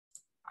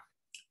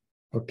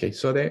Okay,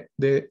 so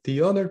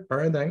the other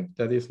paradigm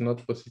that is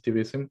not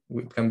positivism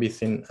can be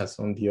seen as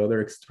on the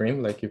other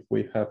extreme, like if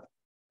we have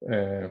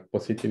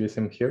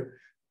positivism here,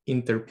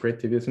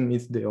 interpretivism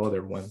is the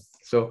other one.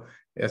 So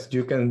as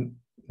you can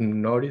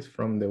notice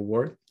from the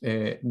word,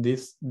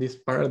 this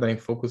paradigm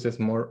focuses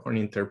more on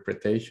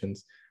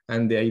interpretations.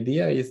 And the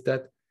idea is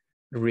that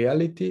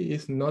reality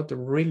is not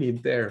really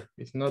there.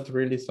 It's not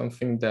really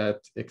something that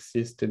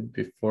existed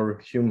before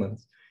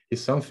humans.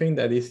 It's something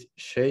that is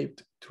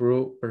shaped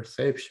through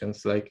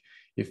perceptions. Like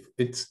if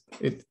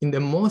in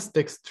the most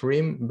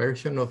extreme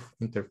version of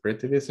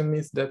interpretivism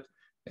is that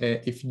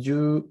if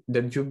you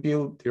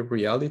build the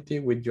reality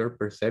with your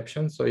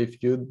perception. So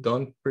if you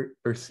don't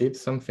perceive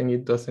something,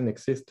 it doesn't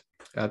exist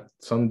at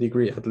some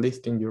degree, at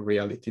least in your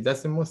reality.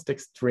 That's the most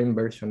extreme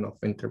version of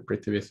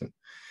interpretivism.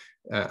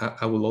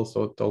 I will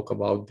also talk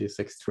about these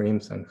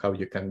extremes and how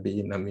you can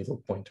be in a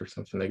middle point or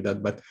something like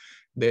that. But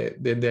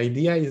the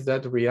idea is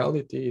that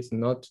reality is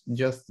not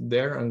just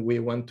there and we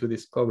want to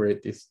discover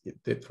it.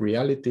 That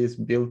reality is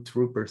built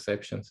through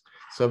perceptions.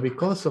 So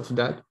because of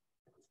that,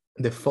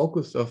 the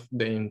focus of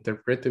the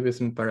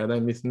interpretivism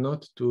paradigm is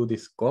not to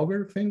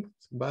discover things,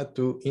 but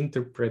to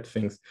interpret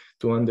things,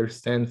 to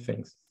understand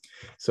things.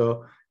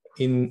 So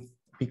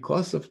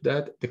because of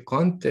that, the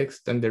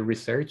context and the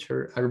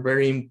researcher are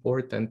very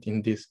important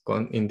in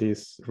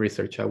this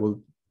research. I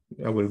will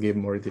give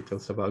more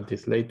details about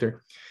this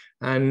later.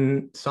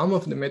 And some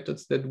of the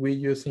methods that we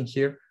use in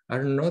here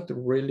are not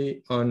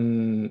really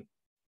on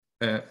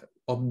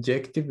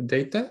objective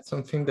data,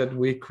 something that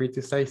we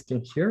criticized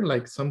in here,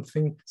 like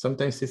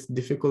sometimes it's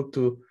difficult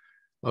to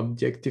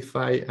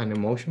objectify an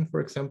emotion, for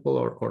example,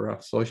 or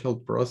a social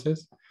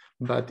process.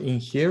 But in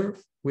here,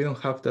 we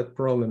don't have that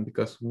problem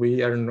because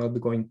we are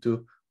not going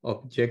to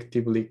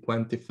objectively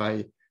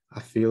quantify a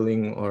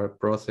feeling or a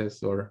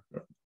process or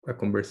a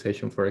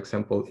conversation, for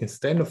example.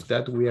 Instead of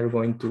that, we are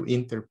going to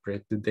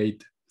interpret the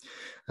data.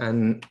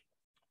 And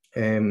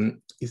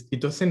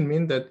it doesn't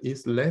mean that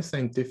it's less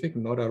scientific,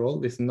 not at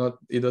all.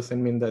 It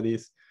doesn't mean that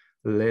it's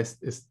less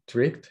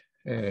strict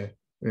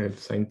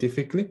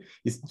scientifically.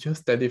 It's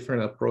just a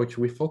different approach.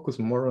 We focus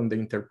more on the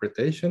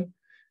interpretation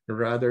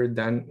rather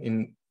than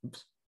in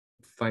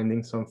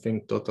finding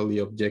something totally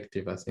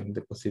objective as in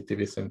the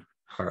positivism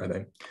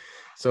paradigm.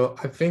 So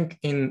I think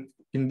in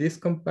this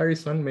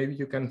comparison, maybe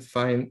you can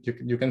find,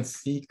 you can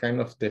see kind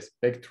of the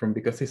spectrum,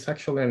 because it's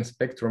actually a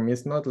spectrum.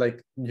 It's not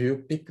like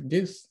you pick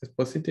this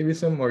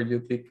positivism or you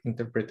pick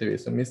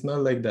interpretivism. It's not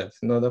like that.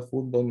 It's not a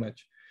football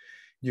match.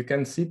 You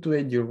can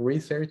situate your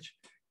research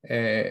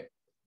in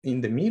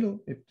the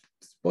middle.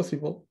 It's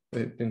possible.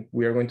 And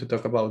we are going to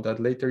talk about that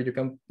later. You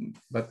can,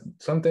 but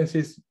sometimes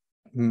it's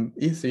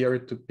easier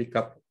to pick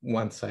up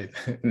one side,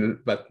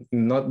 but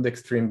not the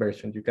extreme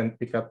version. You can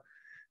pick up,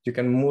 you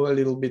can move a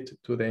little bit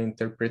to the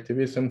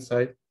interpretivism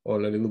side or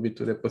a little bit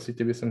to the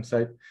positivism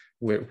side.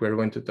 We're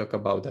going to talk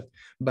about that.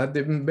 But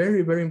the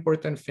very, very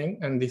important thing,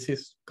 and this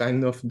is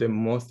kind of the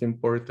most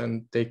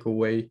important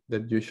takeaway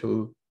that you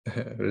should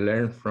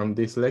learn from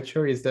this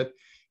lecture, is that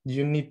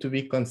you need to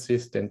be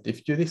consistent.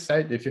 If you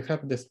decide, if you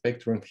have the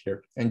spectrum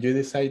here and you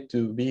decide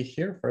to be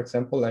here, for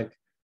example, like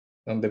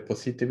on the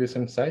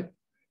positivism side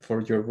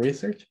for your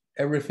research,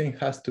 everything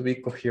has to be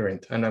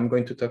coherent. And I'm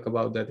going to talk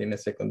about that in a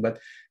second, but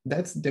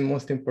that's the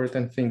most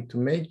important thing, to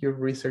make your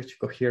research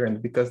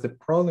coherent, because the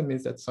problem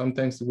is that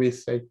sometimes we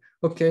say,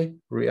 okay,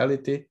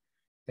 reality,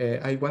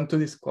 I want to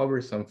discover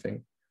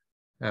something.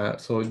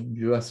 So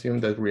you assume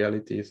that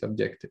reality is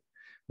objective,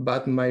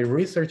 but my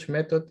research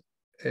method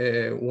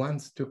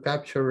wants to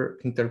capture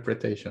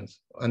interpretations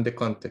and the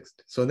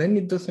context. So then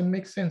it doesn't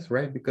make sense,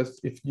 right? Because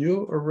if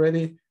you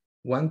already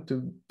want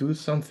to do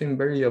something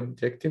very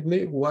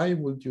objectively, why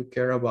would you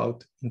care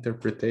about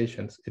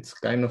interpretations? It's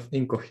kind of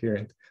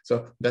incoherent.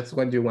 So that's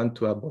what you want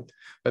to avoid.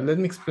 But let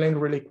me explain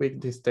really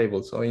quick this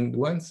table. So in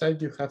one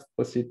side, you have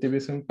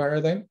positivism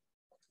paradigm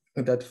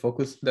that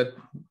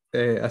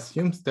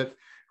assumes that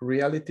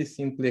reality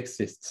simply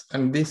exists.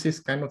 And this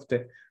is kind of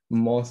the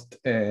most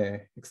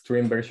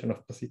extreme version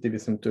of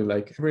positivism too.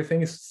 Like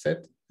everything is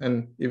set,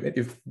 and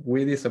if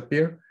we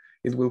disappear,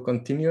 it will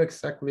continue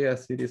exactly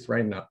as it is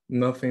right now.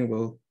 Nothing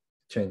will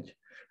change.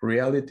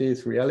 Reality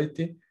is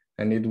reality,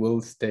 and it will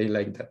stay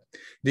like that.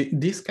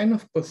 This kind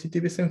of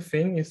positivism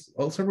thing is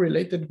also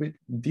related with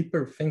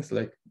deeper things,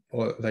 like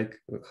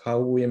how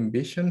we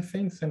envision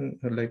things, and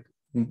like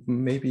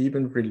maybe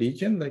even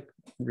religion. Like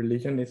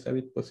religion is a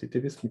bit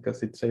positivist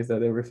because it says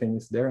that everything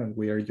is there and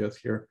we are just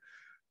here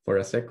for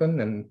a second,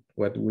 and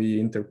what we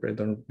interpret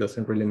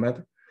doesn't really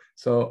matter.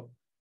 So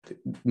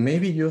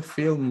maybe you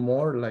feel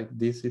more like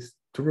this is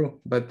true,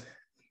 but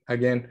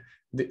again,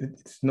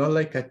 it's not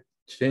like a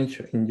change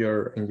in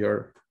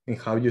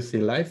how you see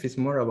life. It's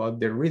more about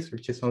the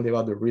research. It's only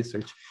about the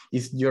research.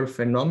 Is your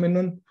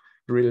phenomenon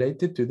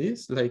related to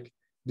this? Like,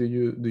 do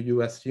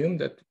you assume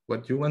that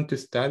what you want to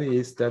study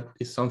is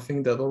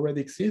something that already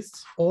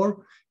exists,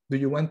 or do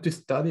you want to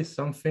study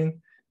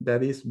something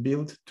that is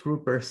built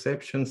through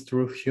perceptions,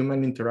 through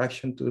human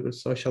interaction, through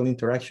social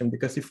interaction?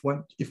 Because if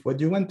what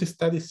you want to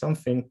study is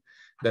something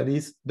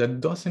that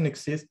doesn't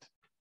exist,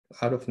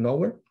 out of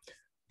nowhere,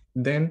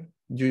 then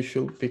you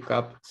should pick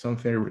up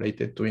something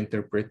related to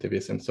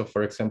interpretivism. So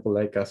for example,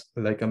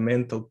 like a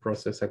mental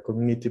process, a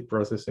cognitive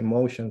process,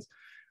 emotions,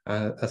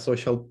 a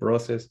social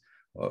process,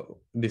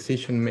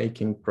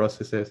 decision-making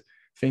processes,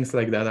 things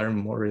like that are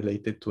more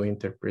related to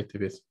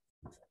interpretivism.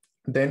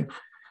 Then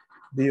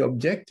the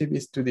objective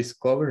is to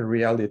discover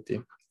reality.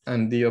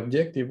 And the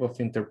objective of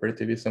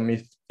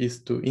interpretivism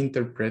is to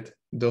interpret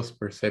those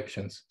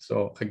perceptions.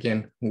 So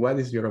again, what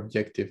is your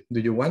objective? Do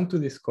you want to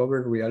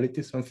discover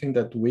reality, something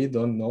that we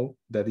don't know,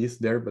 that is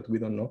there, but we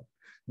don't know?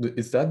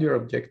 Is that your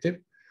objective?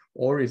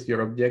 Or is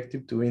your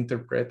objective to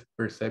interpret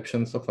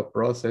perceptions of a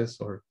process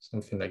or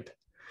something like that?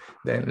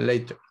 Then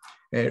later,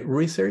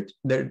 research,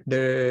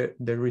 the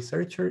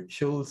researcher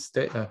should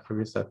stay,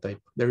 here is that type.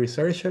 The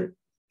researcher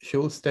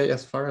should stay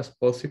as far as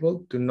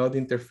possible to not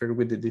interfere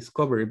with the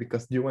discovery,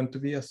 because you want to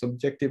be as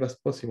objective as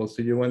possible.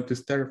 So you want to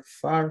start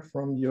far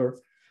from your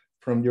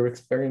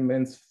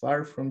experiments,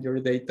 far from your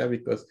data,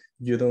 because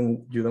you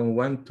don't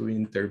want to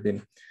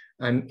intervene.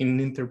 And in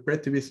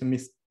interpretivism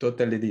is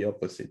totally the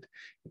opposite.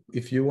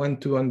 If you want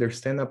to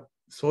understand a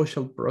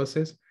social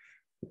process,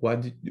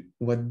 what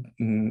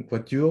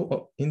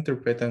you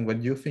interpret and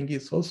what you think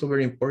is also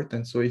very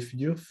important. So if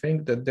you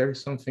think that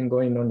there's something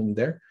going on in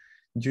there,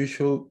 you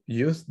should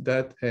use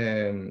that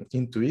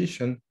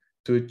intuition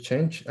to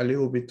change a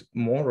little bit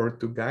more or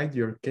to guide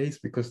your case,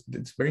 because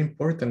it's very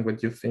important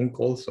what you think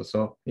also.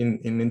 So in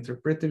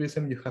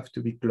interpretivism, you have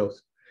to be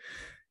close.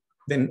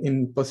 Then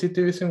in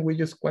positivism, we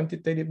use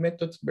quantitative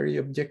methods, very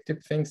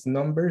objective things,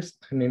 numbers.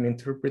 And in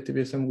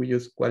interpretivism, we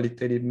use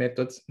qualitative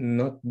methods,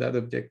 not that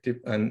objective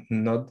and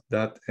not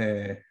that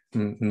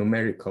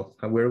numerical.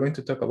 And we're going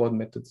to talk about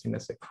methods in a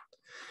second.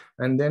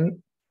 And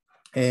then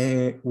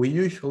we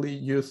usually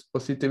use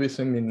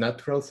positivism in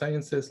natural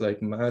sciences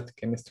like math,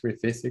 chemistry,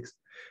 physics,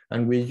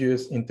 and we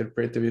use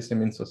interpretivism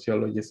in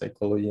sociology,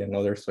 psychology, and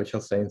other social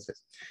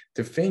sciences.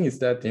 The thing is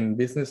that in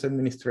business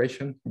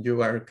administration,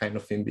 you are kind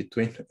of in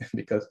between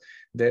because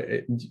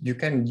you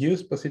can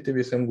use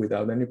positivism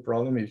without any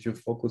problem if you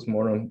focus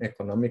more on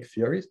economic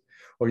theories,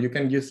 or you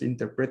can use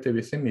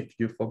interpretivism if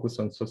you focus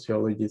on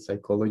sociology,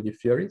 psychology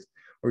theories,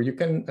 or you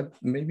can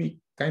maybe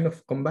kind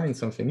of combine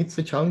something. It's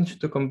a challenge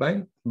to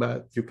combine,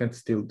 but you can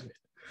still do it.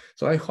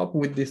 So I hope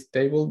with this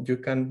table, you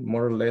can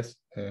more or less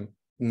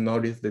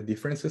notice the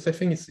differences. I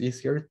think it's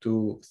easier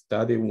to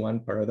study one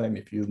paradigm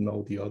if you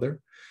know the other.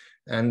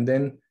 And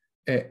then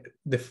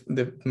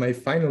my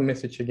final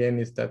message again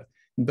is that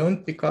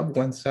don't pick up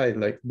one side.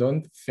 Like,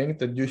 don't think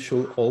that you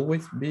should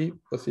always be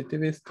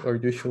positivist or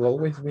you should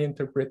always be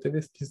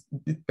interpretivist.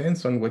 It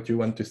depends on what you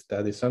want to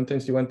study.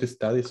 Sometimes you want to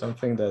study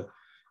something that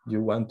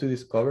you want to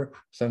discover.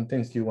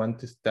 Sometimes you want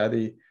to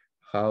study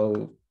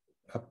how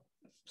a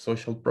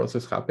social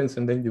process happens,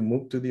 and then you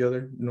move to the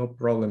other, no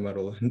problem at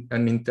all.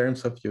 And in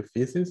terms of your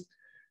thesis,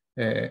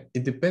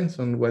 it depends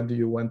on what do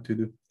you want to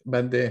do.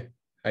 But the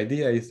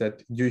idea is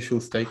that you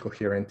should stay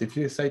coherent. If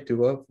you decide to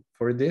go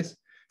for this,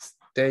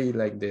 stay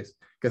like this,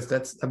 because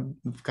that's a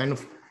kind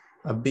of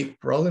a big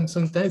problem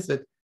sometimes,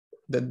 that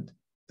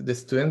the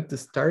student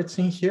starts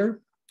in here,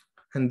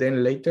 and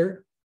then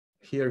later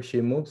he or she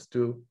moves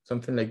to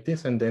something like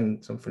this, and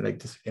then something like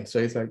this again. So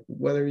it's like,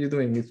 what are you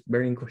doing? It's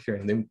very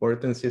incoherent. The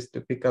importance is to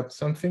pick up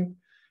something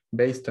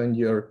based on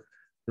your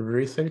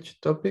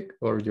research topic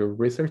or your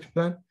research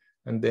plan,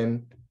 and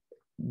then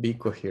be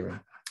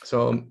coherent.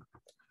 So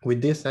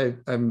with this, I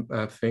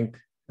think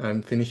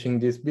I'm finishing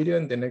this video,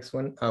 and the next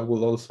one, I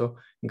will also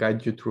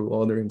guide you through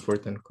other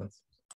important concepts.